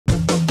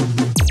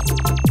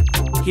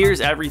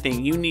Here's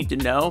everything you need to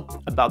know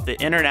about the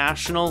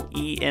International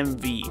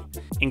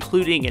EMV,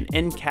 including an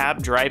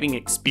in-cab driving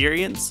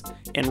experience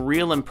and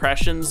real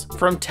impressions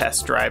from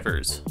test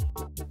drivers.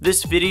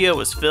 This video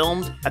was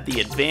filmed at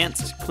the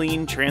Advanced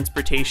Clean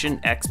Transportation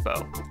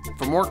Expo.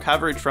 For more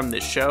coverage from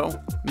this show,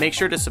 make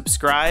sure to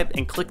subscribe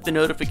and click the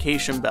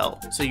notification bell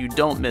so you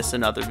don't miss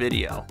another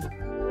video.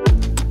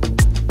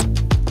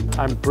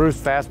 I'm Bruce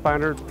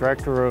Fassbinder,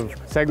 Director of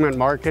Segment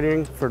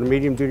Marketing for the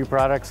Medium Duty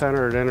Product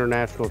Center at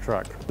International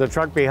Truck. The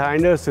truck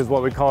behind us is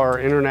what we call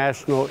our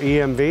International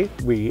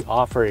EMV. We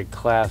offer a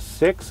Class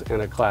 6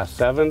 and a Class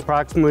 7,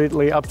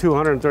 approximately up to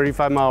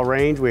 135-mile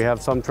range. We have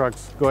some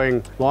trucks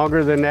going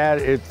longer than that.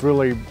 It's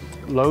really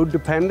load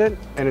dependent,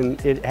 and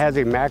it has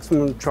a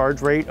maximum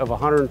charge rate of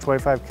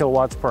 125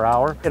 kilowatts per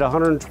hour. At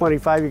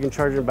 125, you can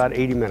charge in about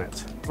 80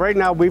 minutes. Right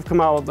now, we've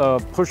come out with a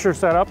pusher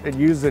setup. It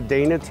uses a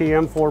Dana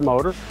TM4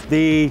 motor.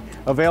 The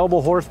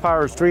available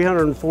horsepower is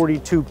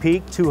 342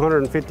 peak,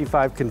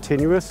 255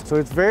 continuous. So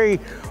it's very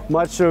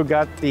much so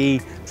got the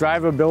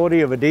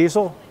drivability of a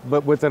diesel,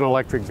 but with an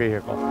electric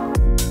vehicle.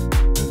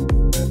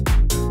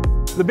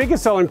 The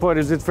biggest selling point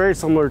is it's very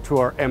similar to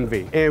our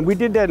MV, and we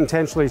did that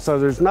intentionally so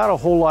there's not a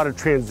whole lot of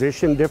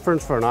transition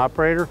difference for an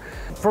operator.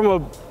 From a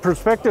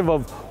perspective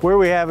of where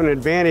we have an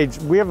advantage,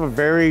 we have a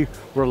very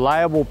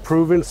reliable,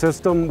 proven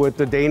system with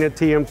the Dana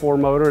TM4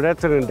 motor.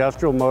 That's an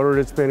industrial motor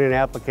that's been in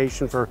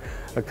application for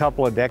a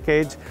couple of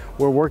decades.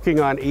 We're working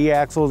on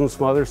e-axles and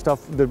some other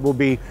stuff that will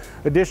be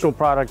additional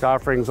product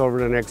offerings over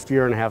the next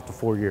 1.5 to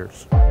 4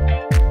 years.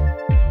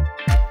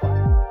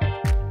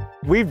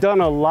 We've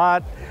done a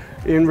lot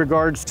in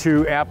regards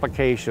to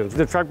applications.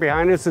 The truck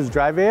behind us is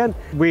dry van.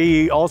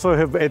 We also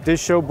have at this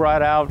show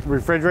brought out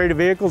refrigerated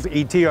vehicles,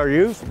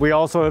 ETRUs. We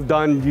also have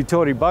done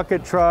utility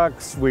bucket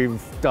trucks.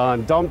 We've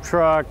done dump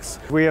trucks.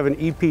 We have an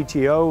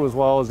EPTO as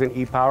well as an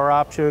e-power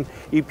option.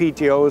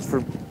 EPTO is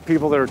for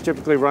people that are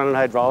typically running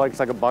hydraulics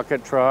like a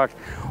bucket truck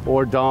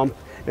or dump.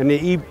 And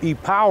the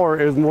e-power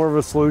is more of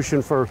a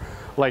solution for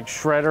like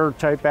shredder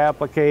type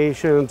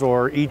applications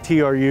or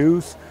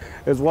ETRUs.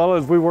 As well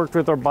as we worked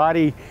with our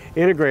body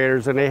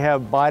integrators, and they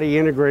have body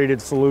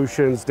integrated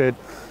solutions that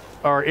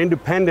are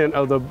independent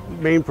of the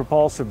main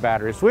propulsive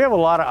batteries. So we have a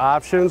lot of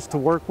options to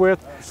work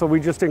with, so we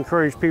just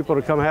encourage people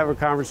to come have a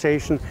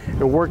conversation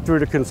and work through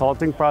the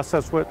consulting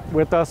process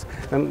with us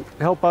and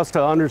help us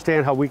to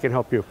understand how we can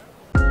help you.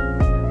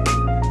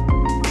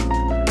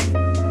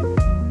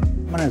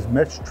 My name is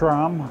Mitch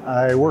Trom.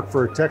 I work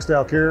for a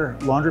textile care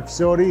laundry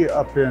facility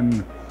up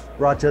in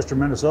Rochester,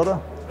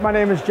 Minnesota. My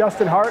name is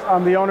Justin Hart.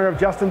 I'm the owner of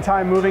Just in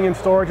Time Moving and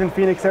Storage in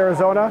Phoenix,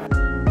 Arizona.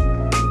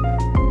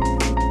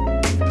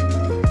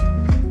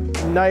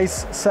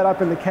 Nice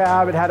setup in the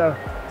cab. It had a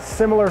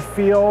similar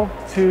feel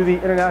to the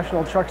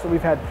International trucks that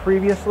we've had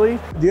previously.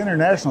 The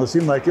International, it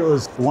seemed like it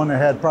was the one that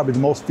had probably the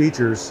most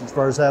features as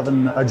far as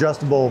having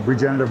adjustable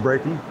regenerative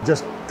braking.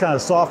 Just kind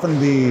of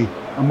softened the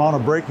amount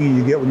of braking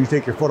you get when you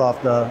take your foot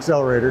off the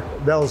accelerator.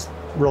 That was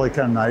really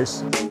kind of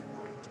nice.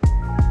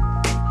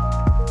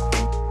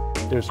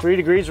 There's 3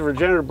 degrees of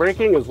regenerative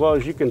braking, as well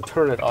as you can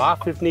turn it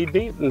off if need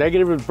be.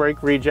 Negative is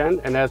brake regen,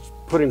 and that's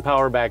putting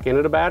power back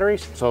into the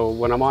batteries. So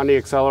when I'm on the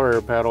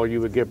accelerator pedal, you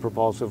would get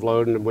propulsive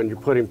load, and when you're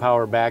putting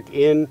power back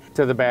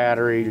into the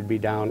battery, you'd be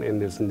down in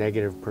this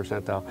negative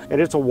percentile. And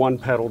it's a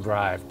one-pedal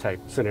drive type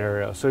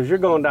scenario. So as you're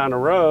going down the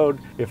road,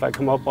 if I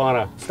come up on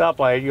a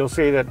stoplight, you'll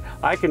see that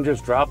I can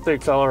just drop the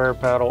accelerator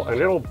pedal, and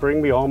it'll bring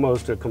me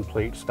almost to a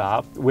complete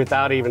stop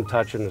without even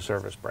touching the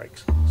service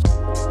brakes.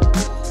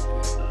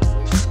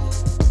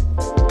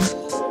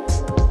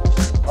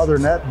 Other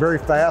than that, very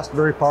fast,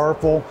 very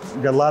powerful,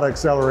 got a lot of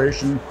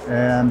acceleration,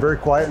 and very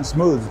quiet and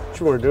smooth.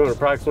 We're doing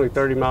approximately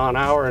 30 miles an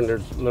hour, and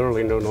there's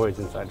literally no noise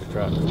inside the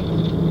truck.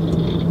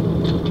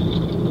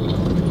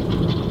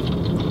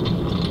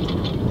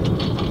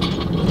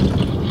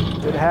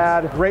 It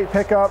had great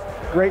pickup,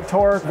 great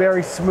torque,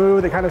 very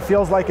smooth. It kind of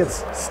feels like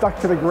it's stuck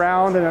to the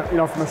ground, and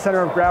from a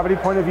center of gravity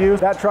point of view.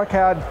 That truck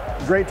had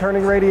great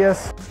turning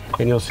radius.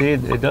 And you'll see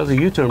it does a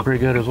U-turn pretty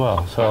good as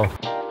well. So.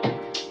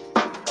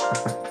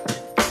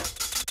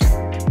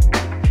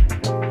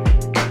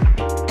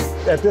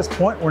 At this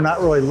point, we're not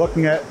really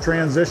looking at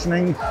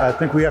transitioning. I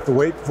think we have to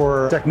wait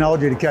for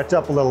technology to catch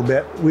up a little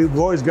bit. We've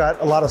always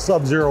got a lot of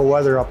sub-zero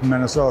weather up in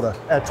Minnesota.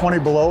 At 20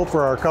 below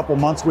for our couple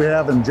months we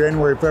have in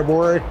January,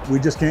 February, we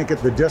just can't get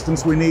the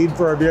distance we need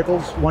for our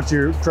vehicles. Once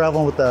you're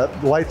traveling with the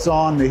lights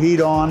on, the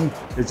heat on,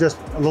 it's just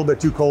a little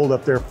bit too cold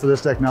up there for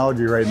this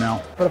technology right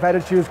now. But if I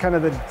had to choose kind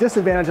of the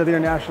disadvantage of the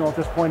International at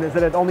this point is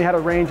that it only had a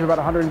range of about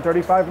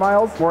 135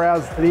 miles,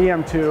 whereas the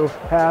EM2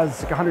 has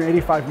like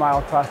 185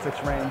 mile Class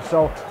 6 range.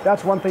 So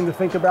that's one thing to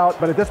think about,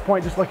 but at this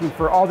point, just looking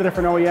for all the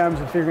different OEMs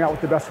and figuring out what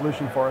the best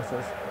solution for us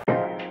is.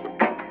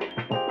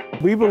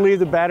 We believe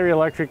the battery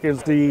electric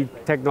is the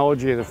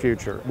technology of the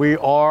future. We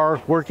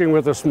are working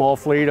with a small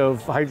fleet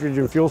of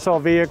hydrogen fuel cell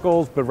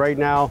vehicles, but right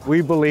now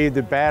we believe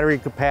the battery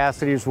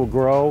capacities will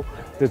grow,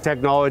 the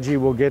technology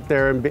will get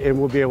there, and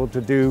we'll be able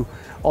to do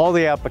all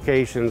the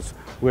applications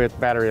with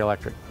battery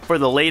electric. For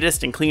the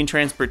latest in clean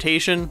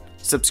transportation,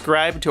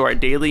 subscribe to our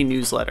daily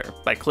newsletter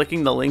by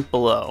clicking the link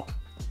below.